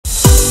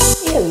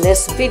In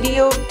this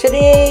video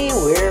today,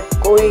 we're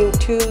going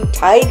to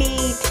tidy.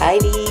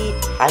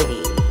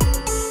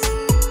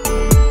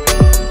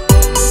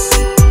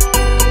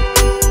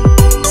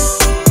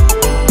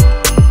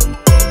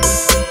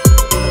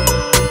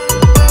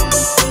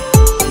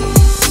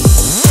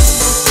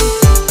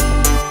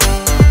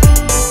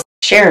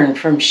 Sharon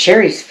from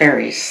Sherry's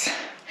Fairies,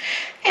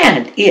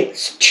 and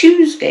it's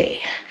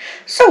Tuesday,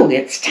 so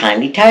it's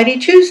Tiny Tidy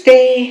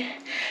Tuesday.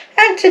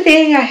 And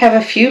today I have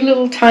a few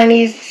little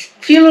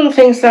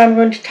things that I'm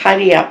going to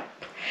tidy up,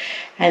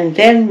 and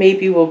then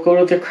maybe we'll go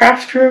to the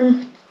craft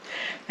room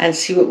and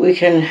see what we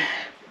can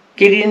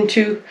get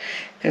into,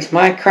 because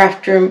my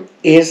craft room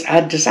is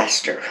a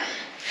disaster.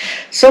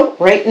 So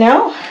right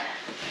now,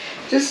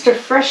 just to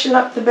freshen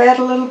up the bed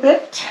a little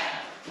bit,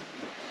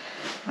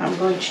 I'm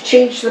going to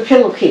change the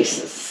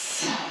pillowcases.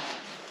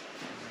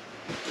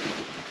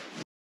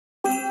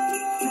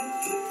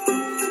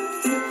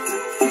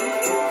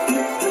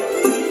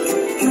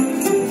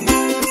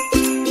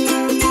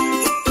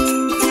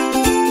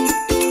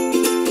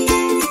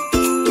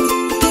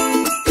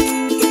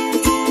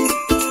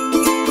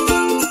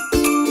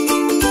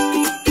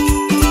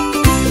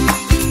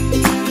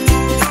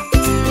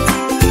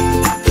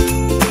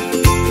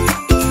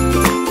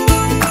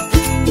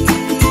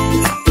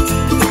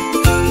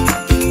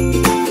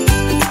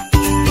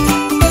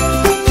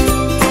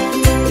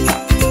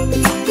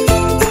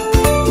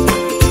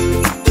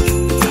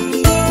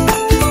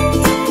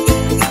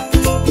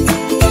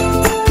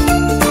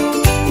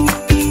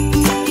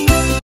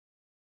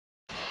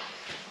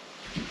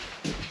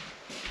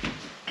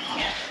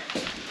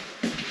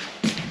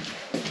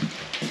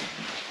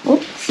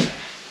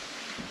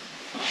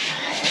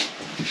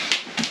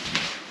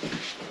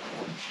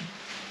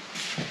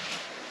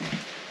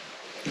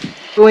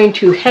 Going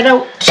to head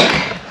out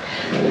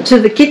to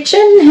the kitchen,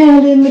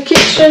 and in the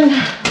kitchen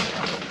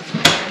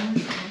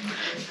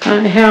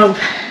I have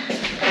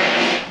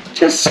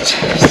just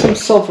some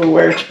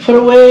silverware to put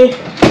away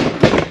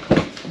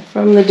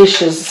from the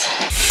dishes.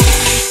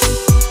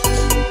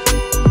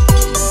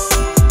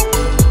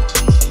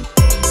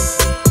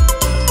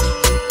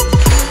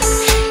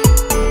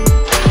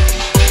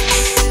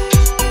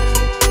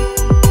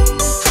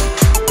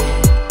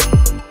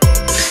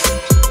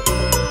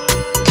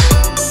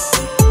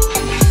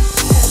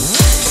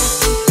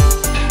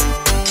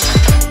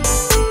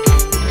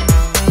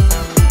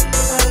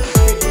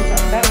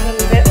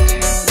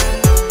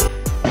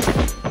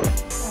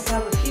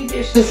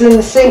 Is in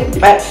the sink,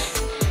 but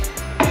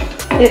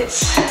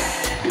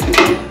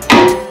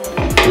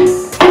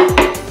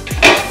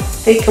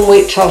they can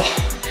wait till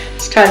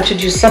it's time to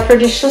do supper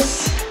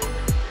dishes.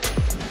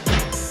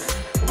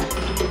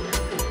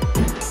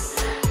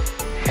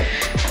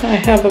 I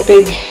have a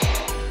big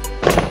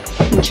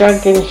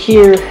jug in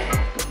here.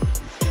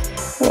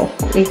 Oh,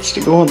 it needs to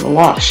go in the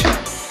wash.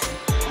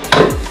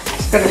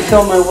 Just gotta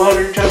fill my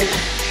water jug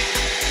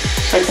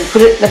so I can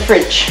put it in the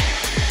fridge.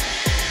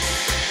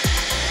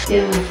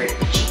 In the fridge.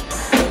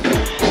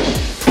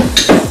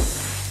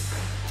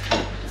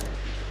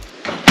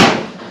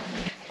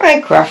 My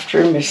craft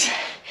room is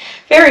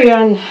very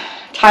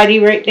untidy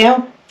right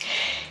now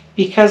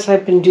because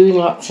I've been doing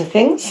lots of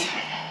things.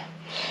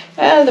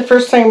 And the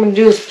first thing I'm going to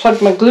do is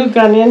plug my glue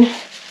gun in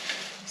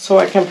so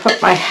I can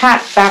put my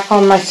hat back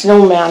on my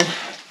snowman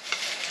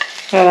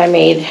that I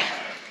made.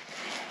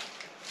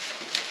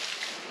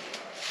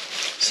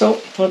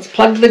 So let's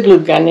plug the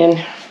glue gun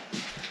in.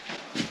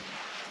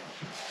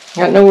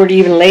 I got nowhere to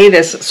even lay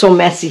this, it's so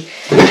messy.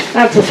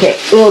 That's okay,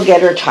 we'll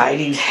get her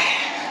tidied.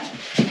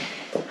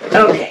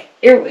 Okay,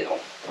 here we go.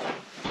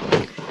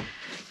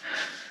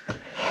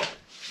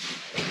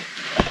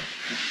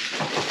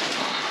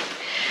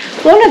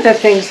 One of the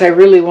things I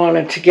really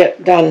wanted to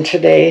get done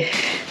today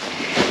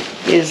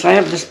is I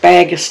have this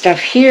bag of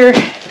stuff here,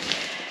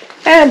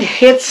 and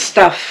it's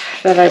stuff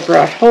that I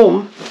brought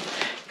home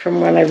from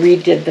when I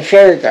redid the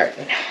fairy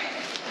garden.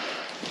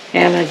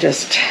 And I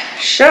just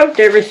shoved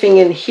everything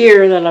in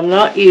here that I'm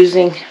not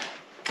using,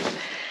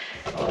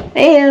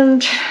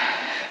 and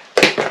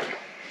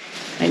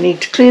I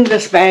need to clean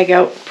this bag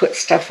out and put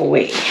stuff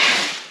away.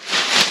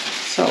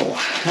 So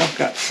I've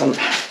got some,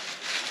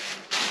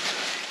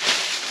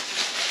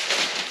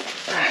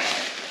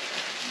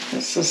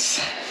 this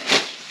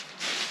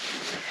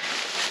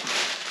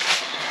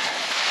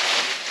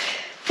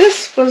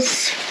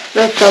was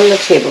from the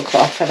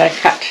tablecloth that I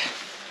cut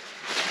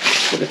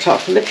to the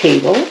top of the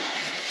table.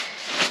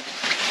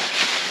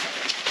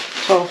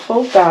 So I'll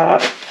fold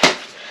that up,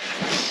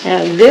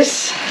 and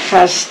this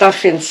has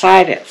stuff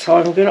inside it, so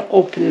I'm going to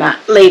open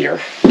that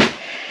later.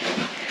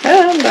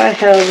 And I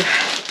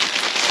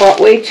have bought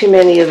way too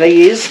many of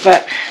these,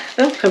 but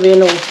they'll come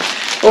in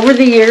over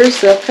the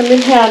years, they'll come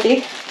in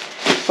handy.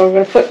 So I'm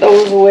going to put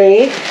those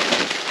away.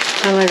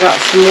 And I got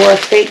some more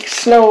fake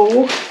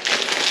snow.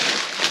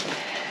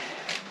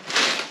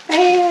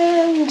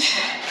 And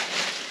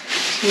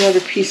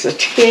another piece of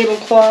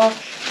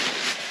tablecloth.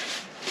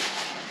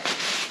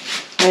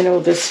 I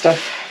know this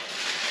stuff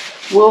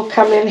will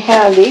come in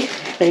handy.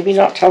 Maybe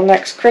not till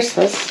next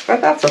Christmas, but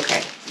that's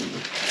okay.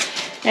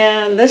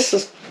 And this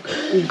is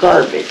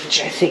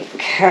garbage, I think.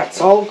 That's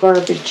all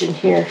garbage in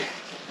here.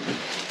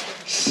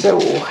 So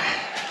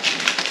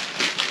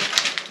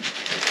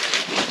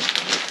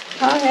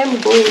I am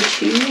going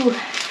to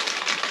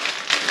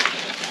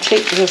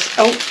take this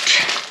out,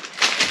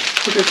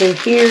 put it in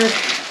here.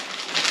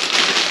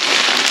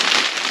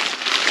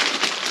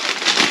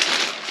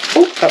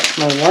 Oh, that's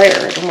my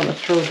wire. I don't want to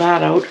throw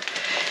that out.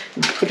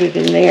 And put it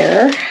in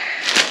there.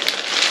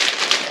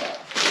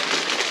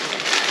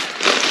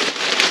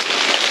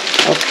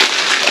 Okay,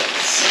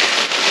 let's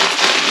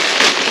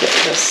get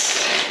this.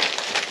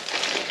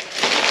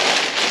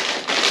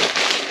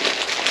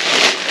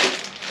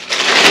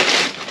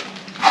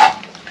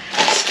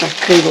 Stuff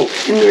can go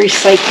in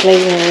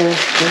recycling or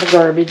in the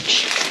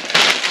garbage.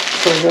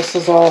 So this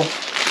is all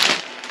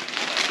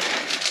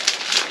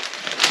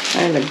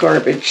kind of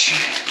garbage.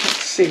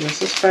 Let's see,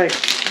 this is bag.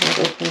 It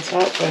opens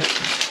up, but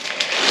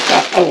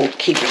I will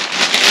keep it.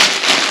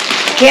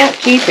 Can't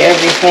keep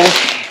everything.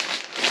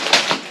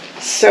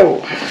 So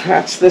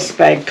that's this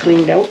bag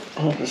cleaned out.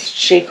 I'll just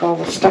shake all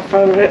the stuff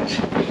out of it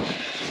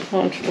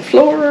onto the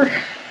floor.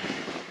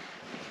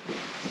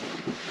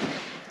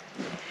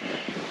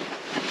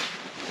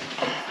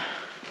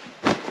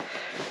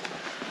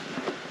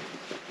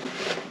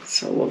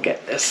 So we'll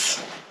get this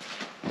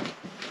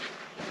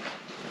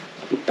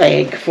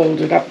bag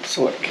folded up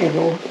so it can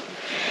go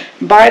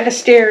by the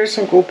stairs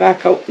and go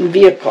back out in the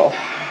vehicle.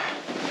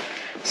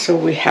 So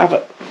we have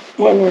it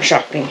when we're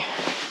shopping.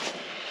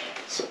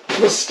 So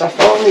this stuff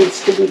all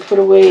needs to be put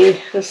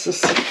away. This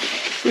is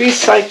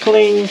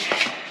recycling.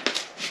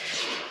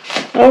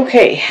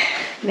 Okay,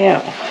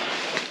 now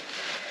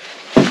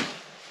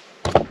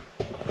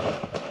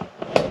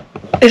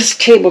this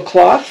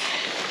tablecloth,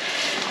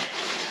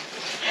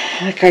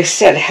 like I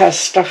said, has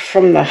stuff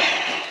from the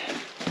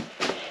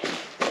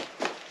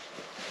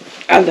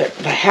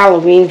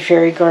Halloween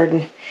fairy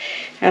garden,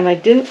 and I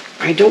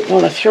don't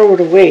want to throw it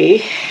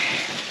away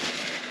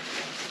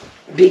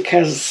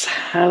because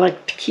I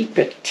like to keep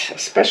it,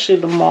 especially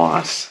the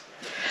moss.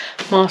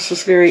 Moss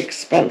is very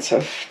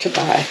expensive to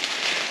buy.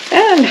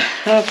 And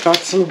I've got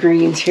some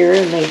greens here,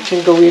 and they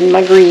can go in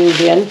my green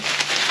bin.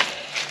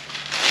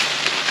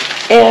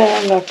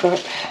 And I've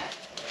got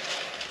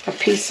a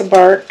piece of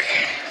bark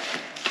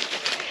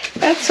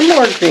and some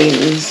more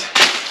greens.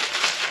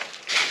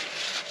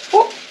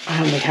 Oh,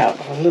 and we have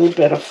a little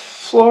bit of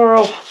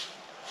floral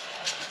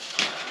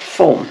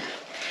foam.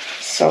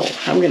 So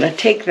I'm going to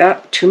take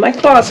that to my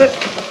closet.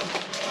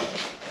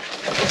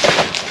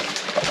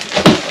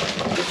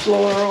 The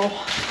floral,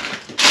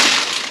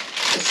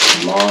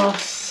 this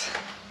moss,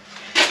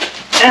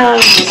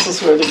 and this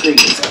is where the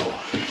greens go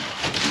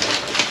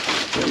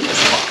in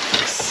this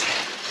box.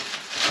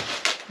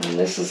 And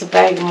this is a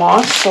bag of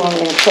moss, so I'm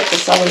going to put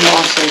this other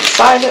moss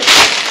inside it.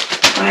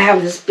 I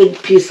have this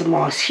big piece of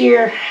moss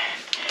here.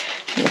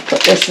 I'm going to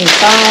put this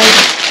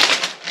inside.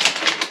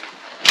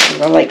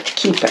 I like to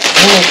keep it.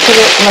 I'm going to put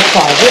it in the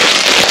closet.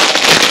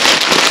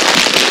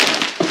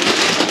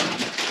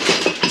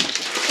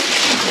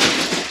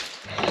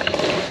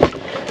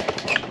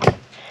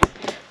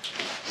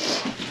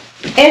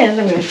 And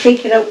I'm going to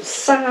take it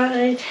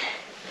outside.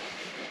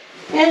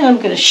 And I'm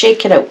going to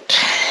shake it out.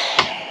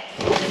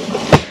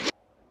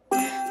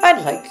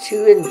 I'd like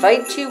to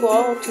invite you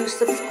all to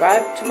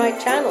subscribe to my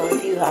channel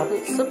if you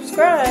haven't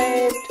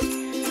subscribed.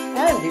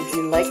 And if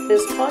you like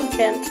this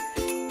content,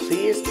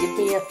 please give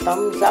me a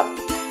thumbs up.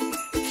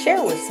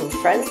 Share with some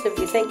friends if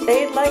you think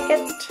they'd like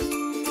it.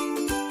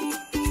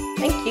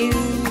 Thank you.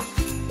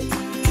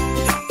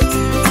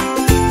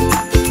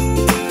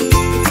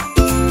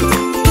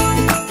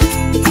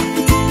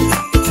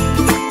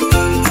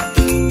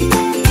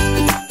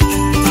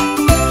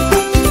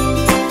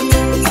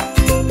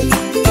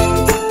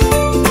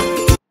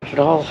 It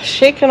all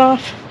shaken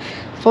off,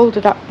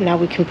 folded up. Now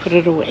we can put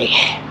it away.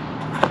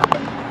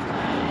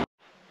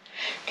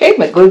 Okay,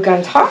 my glue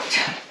gun's hot.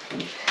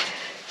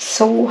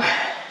 So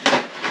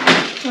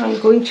I'm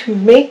going to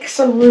make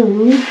some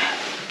room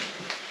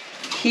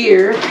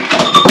here.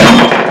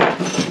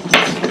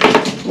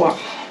 Well,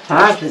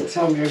 that didn't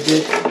sound very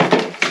good.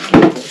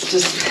 Let's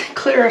just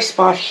clear a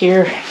spot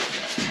here.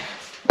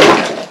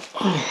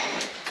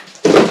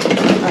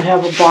 I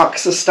have a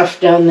box of stuff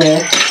down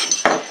there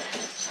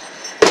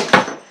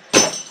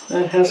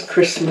that has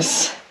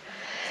Christmas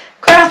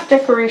craft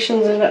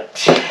decorations in it.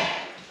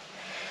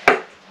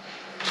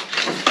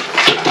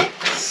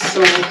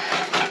 So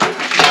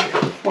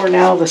for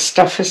now, the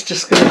stuff is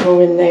just going to go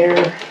in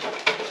there.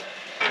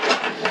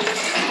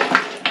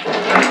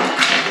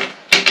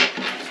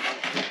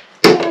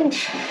 And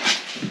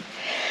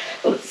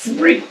let's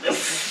bring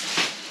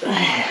this,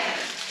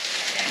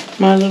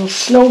 my little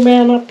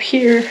snowman up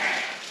here.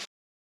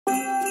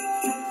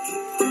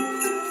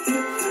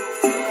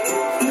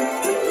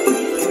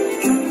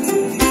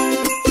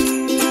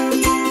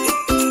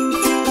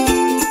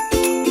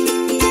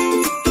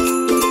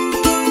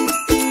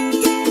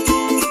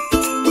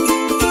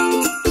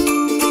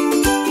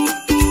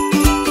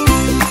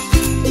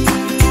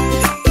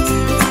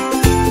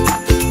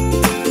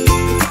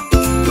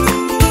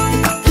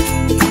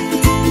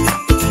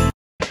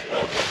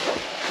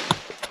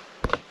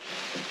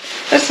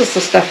 is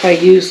the stuff I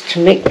used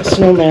to make the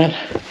snowman.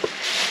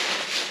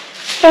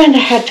 And I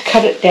had to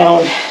cut it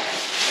down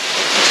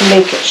to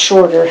make it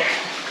shorter.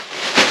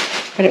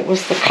 But it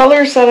was the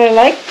colors that I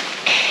like.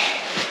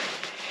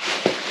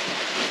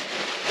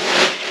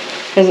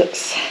 Because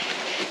it's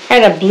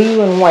kind of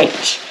blue and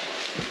white.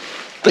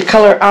 The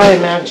color I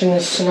imagine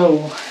is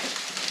snow.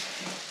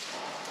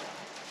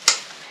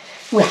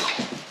 Well,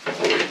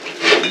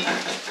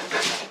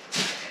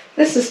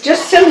 this is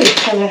just silly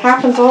and it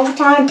happens all the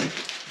time.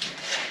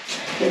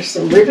 There's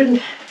some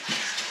ribbon.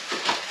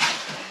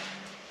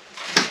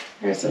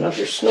 There's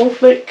another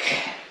snowflake.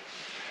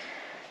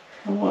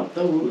 I want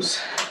those.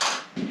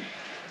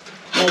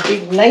 My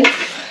big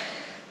knife.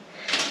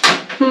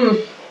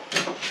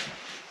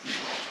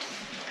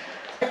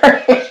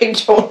 I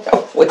don't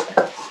know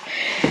where.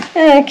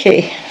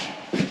 Okay.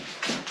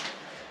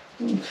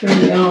 I'll turn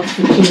it off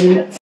for 2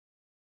 minutes.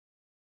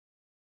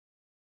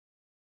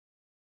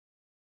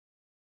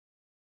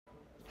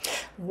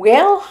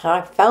 Well,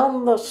 I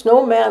found the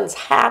snowman's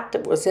hat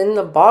that was in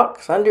the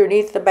box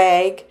underneath the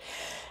bag,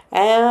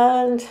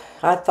 and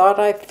I thought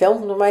I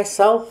filmed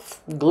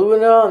myself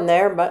gluing it on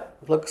there, but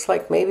looks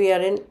like maybe I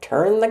didn't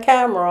turn the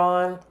camera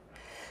on.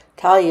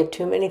 Tell you,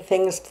 too many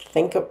things to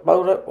think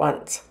about at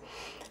once.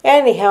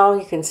 Anyhow,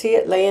 you can see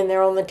it laying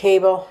there on the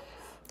table.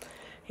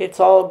 It's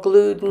all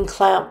glued and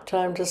clamped.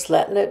 I'm just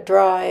letting it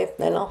dry,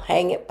 then I'll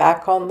hang it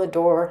back on the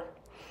door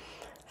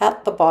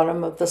at the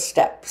bottom of the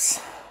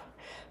steps.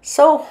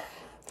 So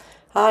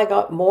I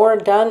got more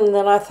done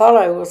than I thought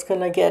I was going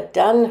to get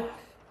done,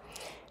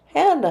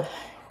 and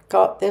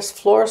got this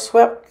floor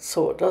swept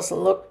so it doesn't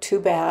look too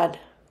bad.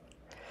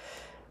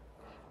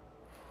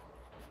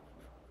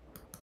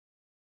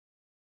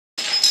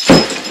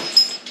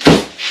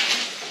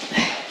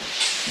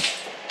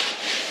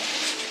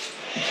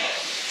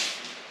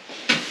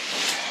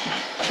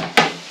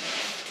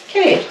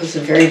 Okay, it was a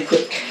very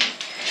quick.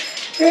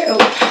 Oh,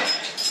 I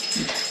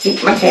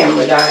think my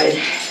camera died.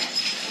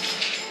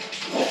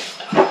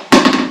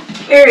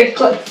 Very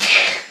quick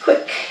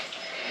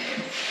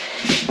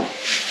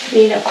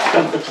cleanup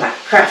of the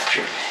craft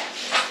room.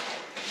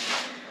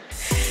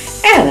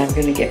 And I'm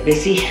going to get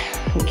busy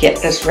and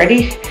get this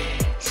ready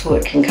so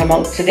it can come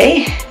out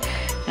today.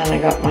 And I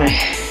got my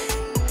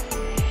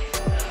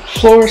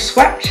floor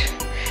swept,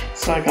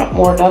 so I got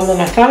more done than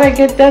I thought I'd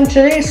get done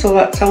today, so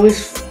that's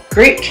always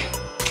great.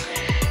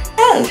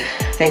 And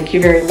thank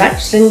you very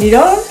much, Sunday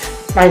Dawn.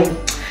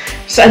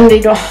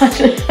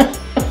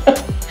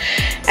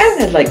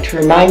 And I'd like to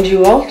remind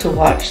you all to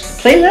watch the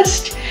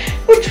playlist,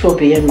 which will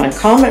be in my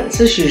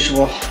comments as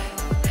usual.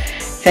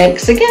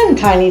 Thanks again,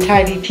 Tiny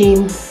Tidy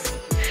team.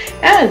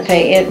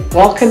 And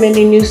welcome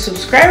any new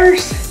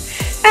subscribers.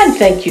 And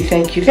thank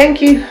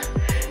you,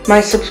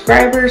 my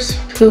subscribers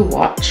who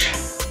watch.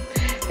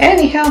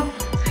 Anyhow,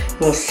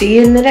 we'll see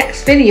you in the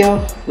next video,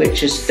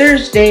 which is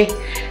Thursday,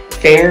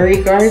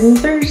 Fairy Garden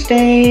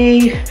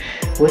Thursday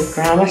with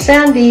Grandma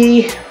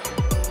Sandy.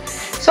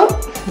 So,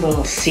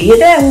 we'll see you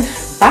then.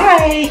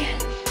 Bye!